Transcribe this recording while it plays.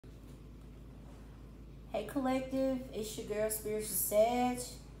Hey collective, it's your girl Spiritual Sag.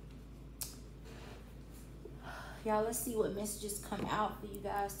 Y'all, let's see what messages come out for you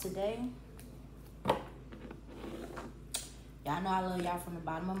guys today. Y'all know I love y'all from the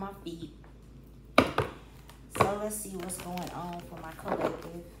bottom of my feet. So let's see what's going on for my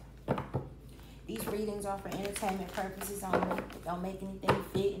collective. These readings are for entertainment purposes only. Don't make anything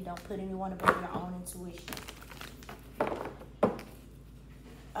fit and don't put anyone above your own intuition.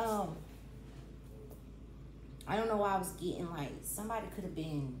 I don't know why I was getting like somebody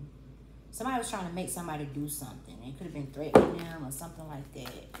was trying to make somebody do something. It could have been threatening them or something like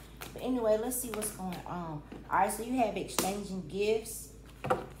that. But anyway, let's see what's going on. All right, so you have exchanging gifts,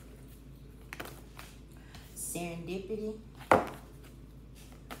 serendipity,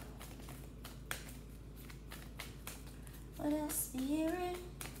 what else? Spirit,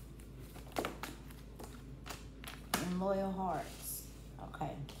 and loyal hearts.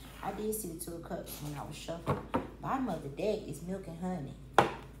 Okay, I did see the Two of Cups when I was shuffling. Bottom of the deck is milk and honey.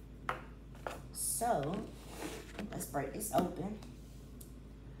 So let's break this open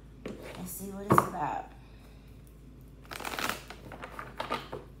and see what it's about.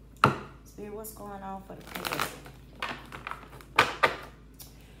 Spirit, what's going on for the collective?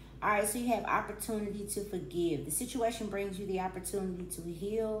 All right, so you have opportunity to forgive. The situation brings you the opportunity to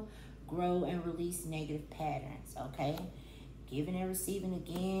heal, grow, and release negative patterns, okay? Giving and receiving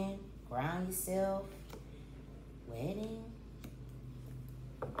again. Ground yourself. Wedding.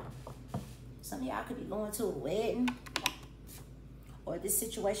 Some of y'all could be going to a wedding. Or this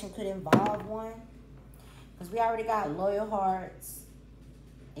situation could involve one. Because we already got loyal hearts.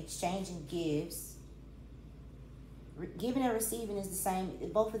 Exchanging gifts. Giving and receiving is the same.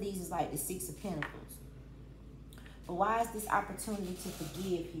 Both of these is like the Six of Pentacles. But why is this opportunity to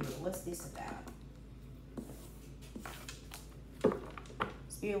forgive here? What's this about?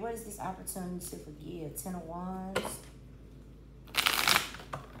 Spirit, what is this opportunity to forgive? Ten of Wands.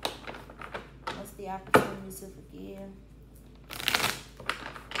 What's the opportunity to forgive?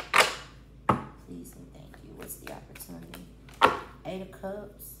 Please and thank you. What's the opportunity? Eight of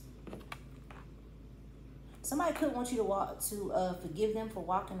Cups. Somebody could want you to forgive them for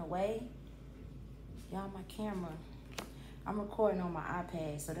walking away. Y'all, my camera. I'm recording on my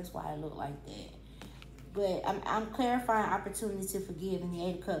iPad, so that's why it looked like that. But I'm clarifying opportunity to forgive, and the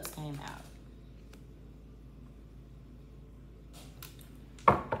Eight of Cups came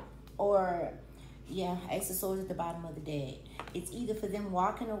out. Or, yeah, Ace of Swords at the bottom of the deck. It's either for them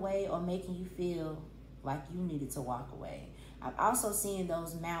walking away or making you feel like you needed to walk away. I'm also seeing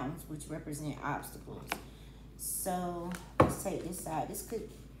those mountains, which represent obstacles. So let's take this side. This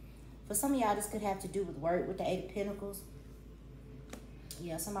could, for some of y'all, this could have to do with work with the Eight of Pentacles.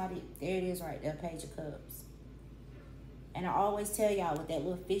 Yeah, somebody, there it is right there, Page of Cups. And I always tell y'all with that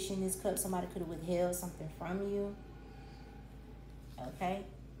little fish in this cup, somebody could have withheld something from you. Okay.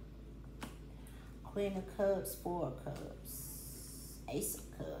 Queen of Cups, Four of Cups, Ace of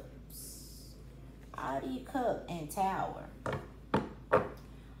Cups, Oddity of Cup, and Tower.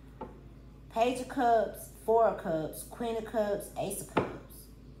 Page of Cups, Four of Cups, Queen of Cups, Ace of Cups.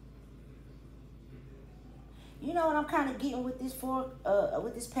 You know what I'm kind of getting with this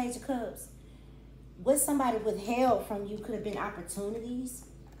with this Page of Cups? What somebody withheld from you could have been opportunities.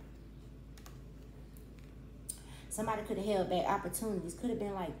 Somebody could have held back opportunities. Could have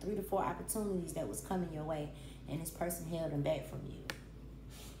been like 3 to 4 opportunities that was coming your way, and this person held them back from you.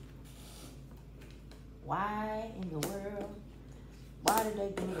 Why in the world? Why did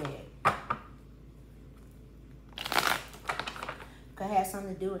they do that? Could have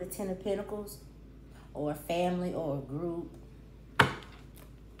something to do with a Ten of Pentacles, or a family, or a group.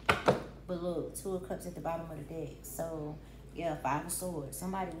 But look, Two of Cups at the bottom of the deck. So, yeah, Five of Swords.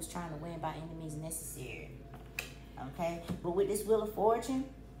 Somebody was trying to win by any means necessary. Okay? But with this Wheel of Fortune,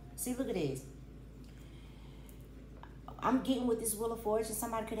 see, look at this. I'm getting with this Wheel of Fortune,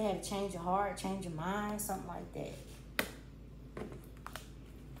 somebody could have had a change of heart, change of mind, something like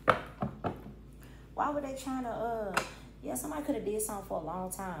that. Why were they trying to, yeah, somebody could have did something for a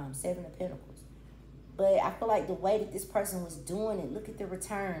long time, Seven of Pentacles. But I feel like the way that this person was doing it, look at the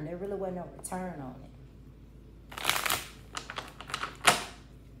return. There really wasn't no return on it.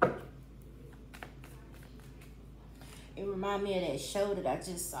 It reminded me of that show that I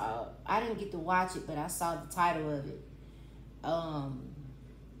just saw. I didn't get to watch it, but I saw the title of it.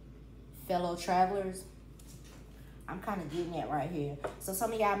 Fellow Travelers. I'm kind of getting that right here. So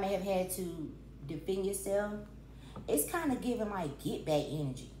some of y'all may have had to defend yourself. It's kind of giving like get back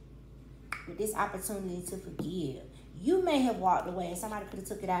energy. With this opportunity to forgive. You may have walked away and somebody could have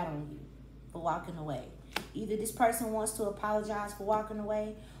took it out on you for walking away. Either this person wants to apologize for walking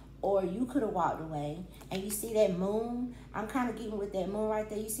away, or you could have walked away. And you see that moon? I'm kind of getting with that moon right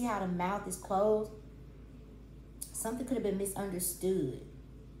there. You see how the mouth is closed? Something could have been misunderstood.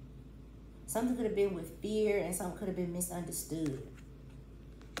 Something could have been with fear, and something could have been misunderstood.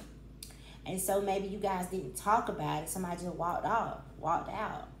 And so maybe you guys didn't talk about it. Somebody just walked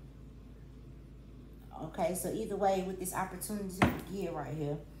out. Okay, so either way, with this opportunity to forgive right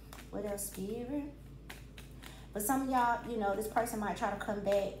here. What else, Spirit? But some of y'all, you know, this person might try to come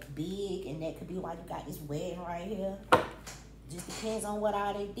back big, and that could be why you got this wedding right here. Just depends on what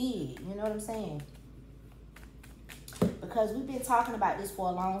all they did. You know what I'm saying? Because we've been talking about this for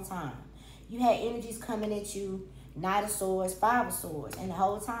a long time. You had energies coming at you, Knight of Swords, Five of Swords, and the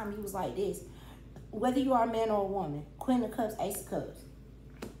whole time you was like this. Whether you are a man or a woman, Queen of Cups, Ace of Cups.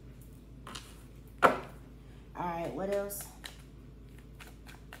 All right, what else?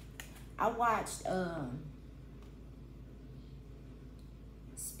 I watched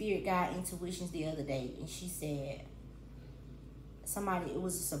Spirit Guide Intuitions the other day, and she said it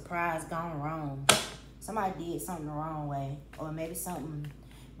was a surprise gone wrong. Somebody did something the wrong way, or maybe something.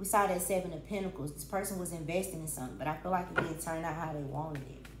 We saw that Seven of Pentacles. This person was investing in something, but I feel like it didn't turn out how they wanted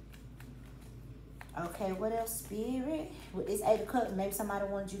it. Okay, what else, Spirit? With this Eight of Cups, maybe somebody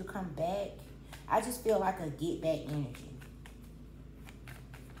wanted you to come back. I just feel like a get back energy.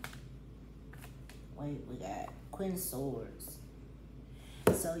 Wait, we got Queen of Swords.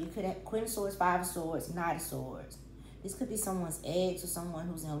 So you could have Queen of Swords, Five of Swords, Knight of Swords. This could be someone's ex or someone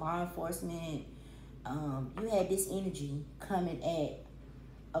who's in law enforcement. You had this energy coming at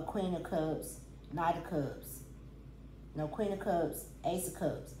a Queen of Cups, Knight of Cups. No, Queen of Cups, Ace of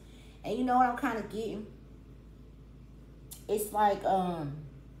Cups. And you know what I'm kind of getting? It's like,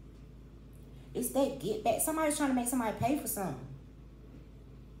 it's that get back. Somebody's trying to make somebody pay for something.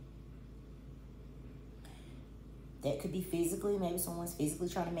 That could be physically. Maybe someone's physically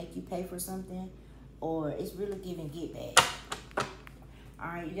trying to make you pay for something. Or it's really giving get back.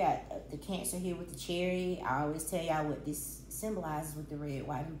 Alright, you got the Cancer here with the Chariot. I always tell y'all what this symbolizes with the red,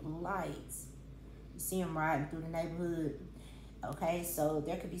 white, and blue lights. You see them riding through the neighborhood. Okay, so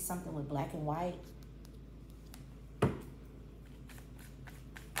there could be something with black and white.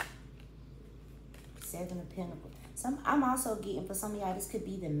 Seven of Pentacles. I'm also getting, for some of y'all, this could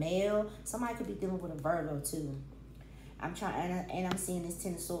be the male. Somebody could be dealing with a Virgo too. I'm seeing this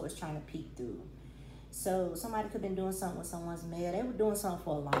Ten of Swords trying to peek through. So somebody could have been doing something with someone's male. They were doing something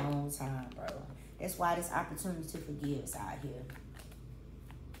for a long time, bro. That's why this opportunity to forgive is out here.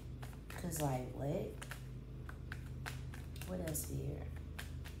 Because, like, what? What else here?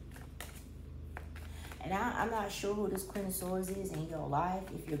 And I'm not sure who this Queen of Swords is in your life,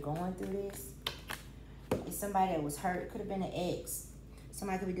 if you're going through this. It's somebody that was hurt. It could have been an ex.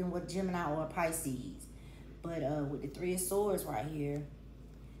 Somebody could be dealing with Gemini or a Pisces. But with the Three of Swords right here,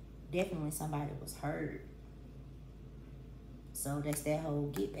 definitely somebody was hurt. So that's that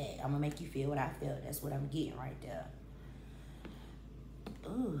whole get back. I'm going to make you feel what I felt. That's what I'm getting right there.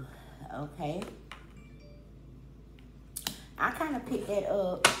 Ooh, okay. I kind of picked that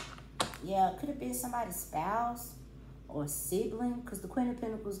up. Yeah, it could have been somebody's spouse or sibling. Because the Queen of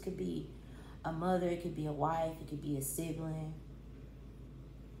Pentacles could be a mother. It could be a wife. It could be a sibling.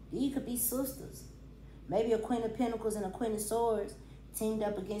 These could be sisters. Maybe a Queen of Pentacles and a Queen of Swords teamed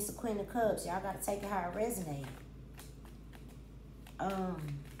up against the Queen of Cups. Y'all got to take it how it resonates.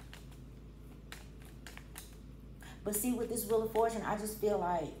 But see, with this Wheel of Fortune, I just feel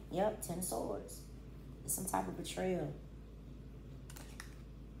like, yep, Ten of Swords. It's some type of betrayal.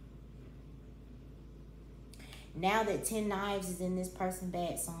 Now that 10 knives is in this person's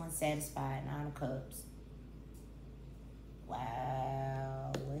bag, someone's satisfied. 9 of Cups.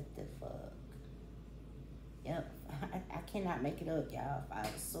 Wow, what the fuck? Yep, I cannot make it up, y'all. 5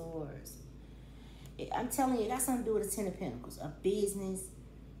 of Swords. I'm telling you, it got something to do with the 10 of Pentacles. A business,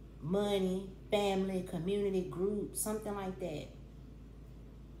 money, family, community, group, something like that.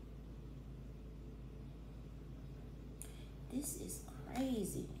 This is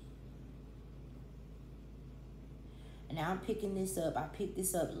crazy. And now I'm picking this up. I picked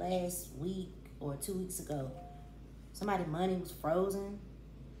this up last week or 2 weeks ago. Somebody's money was frozen.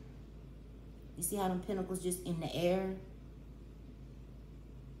 You see how them pentacles just in the air?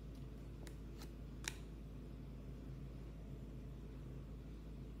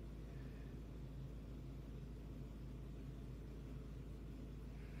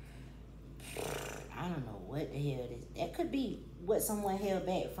 I don't know what the hell it is. That could be what someone held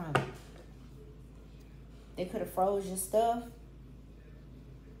back from. They could have froze your stuff.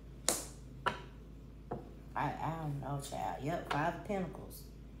 I don't know, child. Yep, 5 of Pentacles.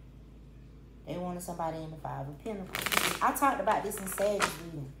 They wanted somebody in the 5 of Pentacles. I talked about this in Sag's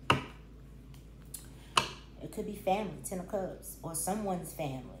reading. It could be family, 10 of Cups, or someone's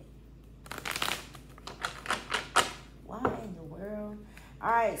family. Why in the world? All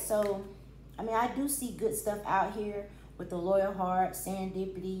right, so, I mean, I do see good stuff out here with the loyal heart,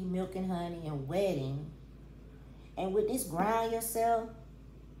 serendipity, milk and honey, and wedding. And with this, ground yourself.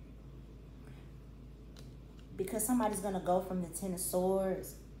 Because somebody's going to go from the 10 of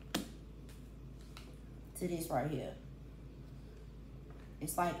Swords to this right here.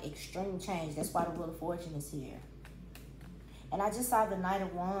 It's like extreme change. That's why the Wheel of Fortune is here. And I just saw the Knight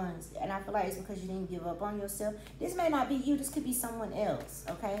of Wands. And I feel like it's because you didn't give up on yourself. This may not be you. This could be someone else.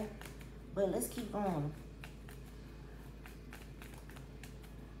 Okay? But let's keep going.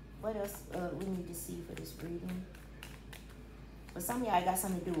 What else we need to see for this reading? But some of y'all got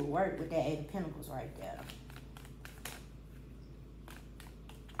something to do with work with that 8 of Pentacles right there.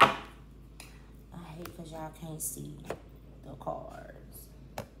 I hate because y'all can't see the cards.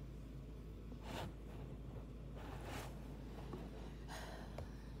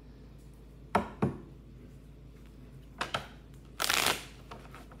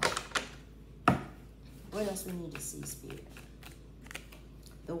 What else we need to see, Spirit?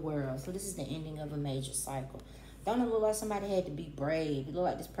 The World. So this is the ending of a major cycle. Don't it look like somebody had to be brave? It looked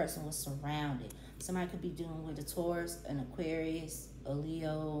like this person was surrounded. Somebody could be dealing with a Taurus, an Aquarius, a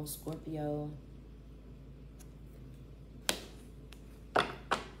Leo, Scorpio.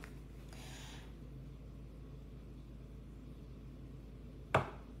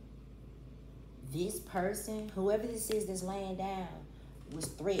 This person, whoever this is that's laying down, was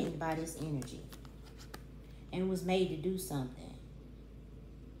threatened by this energy and was made to do something.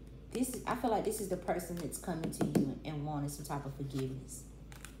 I feel like this is the person that's coming to you and wanting some type of forgiveness.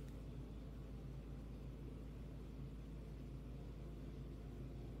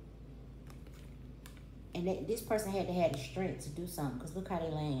 And this person had to have the strength to do something, because look how they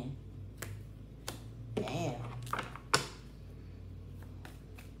land. Damn.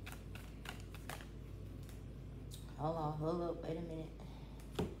 Hold up, wait a minute.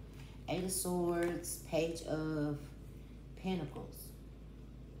 8 of Swords, Page of Pentacles.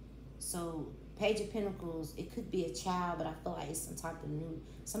 So, Page of Pentacles, it could be a child, but I feel like it's some type of new,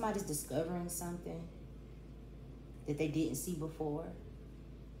 somebody's discovering something that they didn't see before.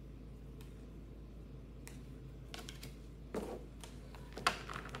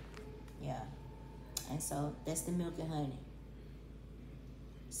 Yeah. And so, that's the milk and honey.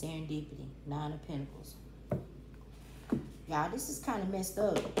 Serendipity, 9 of Pentacles. Y'all, this is kind of messed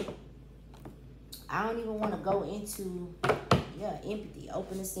up. I don't even want to go into, empathy,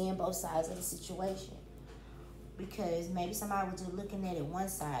 open and seeing both sides of the situation. Because maybe somebody was just looking at it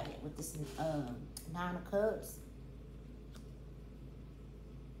one-sided with this 9 of Cups.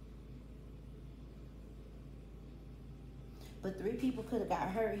 But 3 people could have got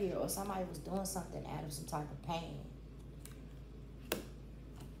hurt here, or somebody was doing something out of some type of pain.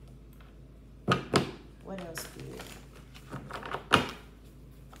 What else, Spirit?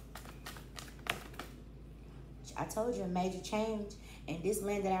 I told you a major change, and this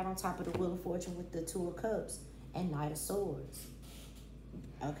landed out on top of the Wheel of Fortune with the 2 of Cups and Knight of Swords.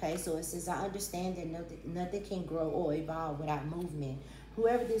 Okay, so it says, I understand that nothing can grow or evolve without movement.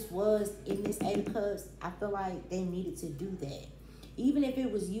 Whoever this was in this 8 of Cups, I feel like they needed to do that. Even if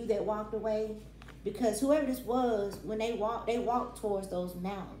it was you that walked away, because whoever this was, when they walked towards those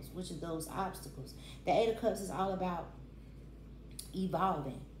mountains, which are those obstacles. The 8 of Cups is all about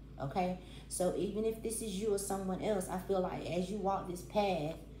evolving, okay? So even if this is you or someone else, I feel like as you walk this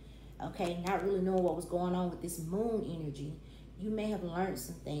path, okay, not really knowing what was going on with this moon energy, you may have learned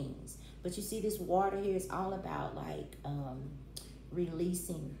some things. But you see this water here is all about like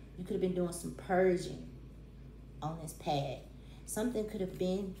releasing. You could have been doing some purging on this path. Something could have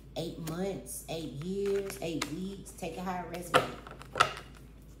been 8 months, 8 years, 8 weeks. Take it how it resonates.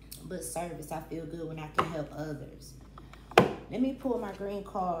 But service, I feel good when I can help others. Let me pull my green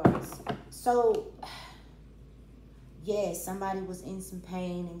cards. So, yes, somebody was in some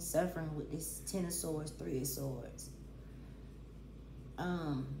pain and suffering with this 10 of Swords, 3 of Swords.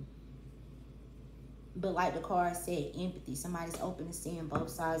 But like the card said, empathy. Somebody's open to seeing both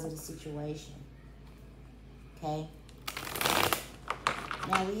sides of the situation. Okay?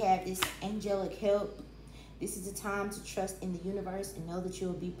 Now we have this angelic help. This is a time to trust in the universe and know that you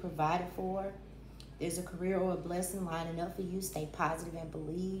will be provided for. There's a career or a blessing lining up for you. Stay positive and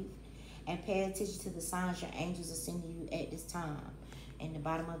believe. And pay attention to the signs your angels are sending you at this time. And the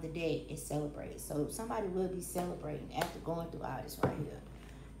bottom of the deck is celebrate. So somebody will be celebrating after going through all this right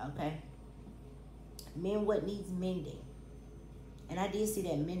here. Okay? Mend what needs mending. And I did see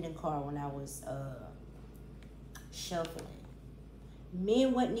that mending card when I was shuffling.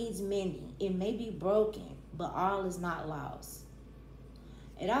 Mend what needs mending. It may be broken, but all is not lost.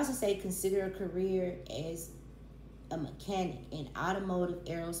 It also say consider a career as a mechanic in automotive,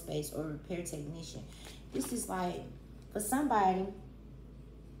 aerospace, or repair technician. This is like for somebody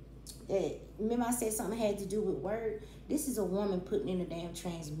that, remember I said something had to do with work. This is a woman putting in a damn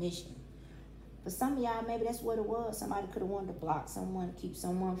transmission. For some of y'all, maybe that's what it was. Somebody could have wanted to block someone, keep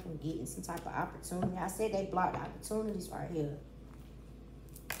someone from getting some type of opportunity. I said they blocked opportunities right here.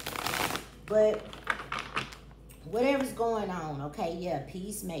 But whatever's going on, okay, yeah,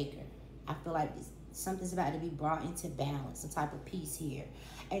 peacemaker. I feel like something's about to be brought into balance, some type of peace here.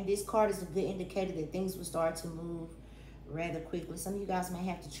 And this card is a good indicator that things will start to move rather quickly. Some of you guys may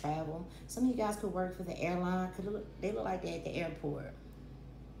have to travel. Some of you guys could work for the airline. They look like they're at the airport.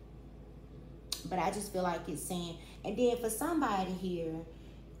 But I just feel like it's saying, and then for somebody here,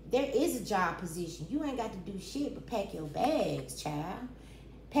 there is a job position. You ain't got to do shit but pack your bags, child.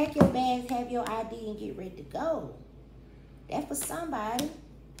 Pack your bags, have your ID, and get ready to go. That's for somebody.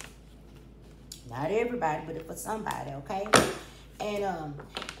 Not everybody, but for somebody, okay? And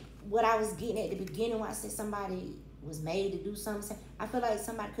what I was getting at the beginning when I said somebody was made to do something, I feel like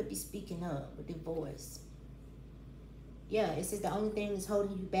somebody could be speaking up with their voice. Yeah, it says the only thing that's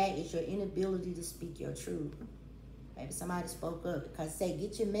holding you back is your inability to speak your truth. Maybe somebody spoke up because say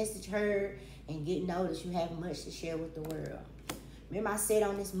get your message heard and get noticed. You have much to share with the world. Remember I said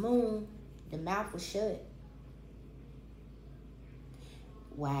on this moon, the mouth was shut.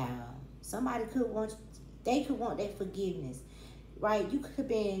 Wow. Somebody could want, they could want that forgiveness, right? You could have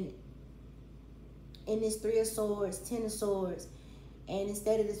been in this 3 of Swords, 10 of Swords, and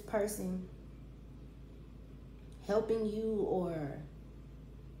instead of this person helping you or,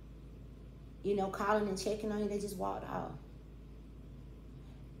 you know, calling and checking on you, they just walked off.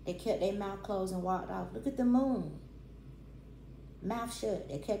 They kept their mouth closed and walked off. Look at the moon. Mouth shut.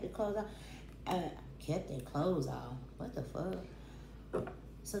 They kept it closed off. Kept their clothes off. What the fuck?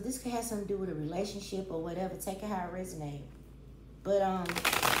 So this could have something to do with a relationship or whatever. Take it how it resonates. But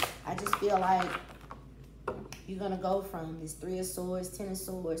I just feel like you're going to go from this 3 of Swords, 10 of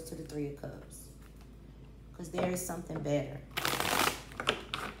Swords to the 3 of Cups. Because there is something better.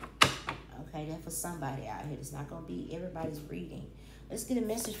 Okay, that's for somebody out here. It's not going to be everybody's reading. Let's get a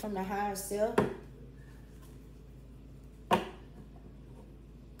message from the higher self.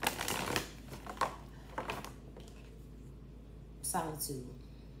 Solitude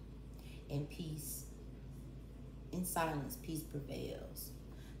and peace. In silence, peace prevails.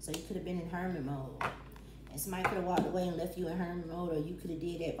 So you could have been in hermit mode. And somebody could have walked away and left you in hermit mode, or you could have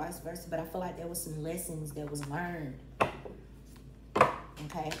did that, vice versa. But I feel like there was some lessons that was learned.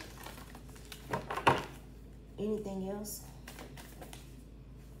 Okay. Anything else?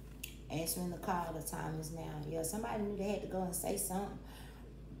 Answering the call, the time is now. Yeah, somebody knew they had to go and say something.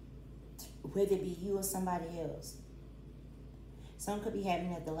 Whether it be you or somebody else. Some could be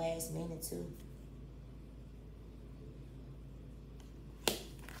happening at the last minute too.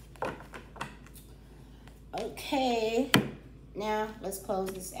 Okay, now let's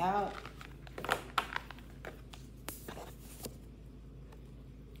close this out.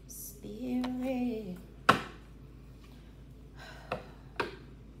 Spirit.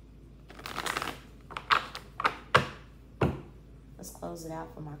 Let's close it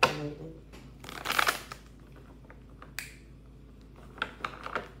out for my collective.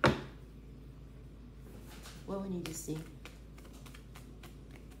 What we need to see.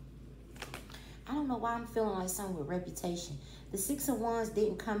 I don't know why I'm feeling like something with reputation. The 6 of Wands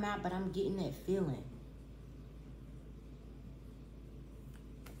didn't come out, but I'm getting that feeling.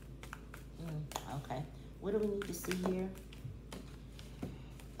 Okay. What do we need to see here?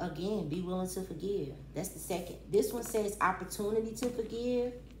 Again, be willing to forgive. That's the second. This one says opportunity to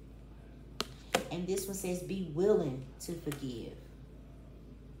forgive. And this one says be willing to forgive.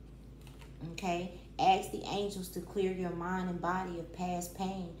 Okay? Ask the angels to clear your mind and body of past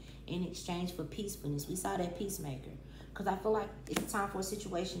pain in exchange for peacefulness. We saw that peacemaker. Because I feel like it's time for a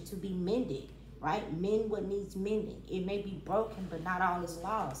situation to be mended, right? Mend what needs mending. It may be broken, but not all is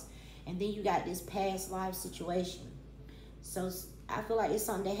lost. And then you got this past life situation. So I feel like it's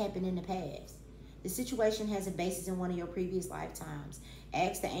something that happened in the past. The situation has a basis in one of your previous lifetimes.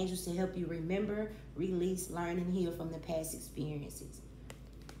 Ask the angels to help you remember, release, learn, and heal from the past experiences.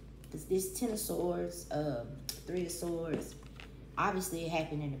 Because this 10 of Swords, 3 of Swords, obviously it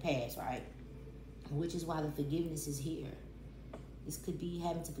happened in the past, right? Which is why the forgiveness is here. This could be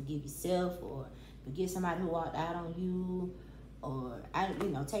having to forgive yourself or forgive somebody who walked out on you, or,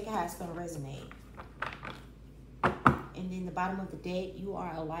 take it how it's going to resonate. And then the bottom of the deck, you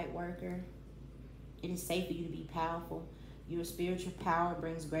are a light worker. It is safe for you to be powerful. Your spiritual power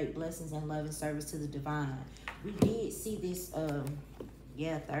brings great blessings and love and service to the divine. We did see this,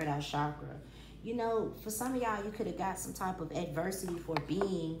 yeah, third eye chakra. You know, for some of y'all, you could have got some type of adversity for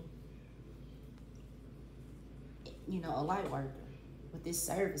being, you know, a light worker with this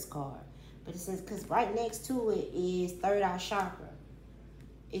service card. But it says, because right next to it is third eye chakra.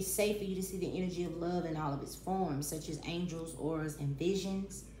 It's safe for you to see the energy of love in all of its forms, such as angels, auras, and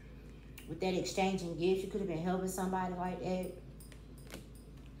visions. With that exchanging gifts, you could have been helping somebody like that.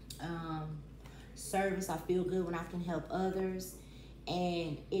 Service, I feel good when I can help others.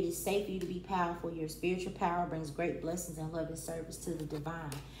 And it is safe for you to be powerful. Your spiritual power brings great blessings and love and service to the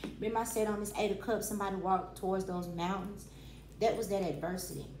divine. Remember I said on this 8 of Cups, somebody walked towards those mountains? That was that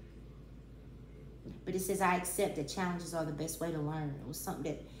adversity. But it says, I accept that challenges are the best way to learn. It was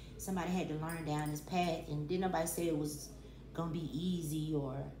something that somebody had to learn down this path. And didn't nobody say it was going to be easy,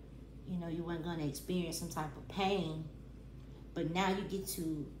 or, you know, you weren't going to experience some type of pain. But now you get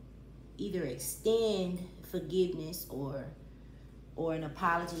to either extend forgiveness or an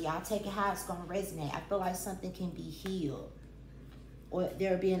apology. I'll take it how it's going to resonate. I feel like something can be healed, or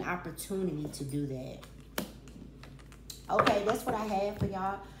there'll be an opportunity to do that. Okay, that's what I have for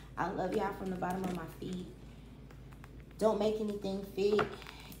y'all. I love y'all from the bottom of my feet. Don't make anything fit,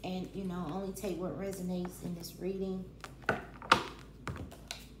 and, you know, only take what resonates in this reading.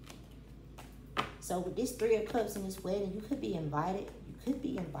 So with this 3 of Cups in this wedding, you could be invited. You could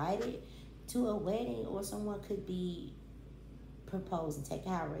be invited to a wedding, or someone could be proposing. Take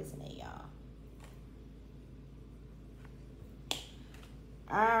how it resonate, y'all.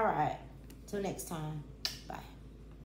 All right. Till next time.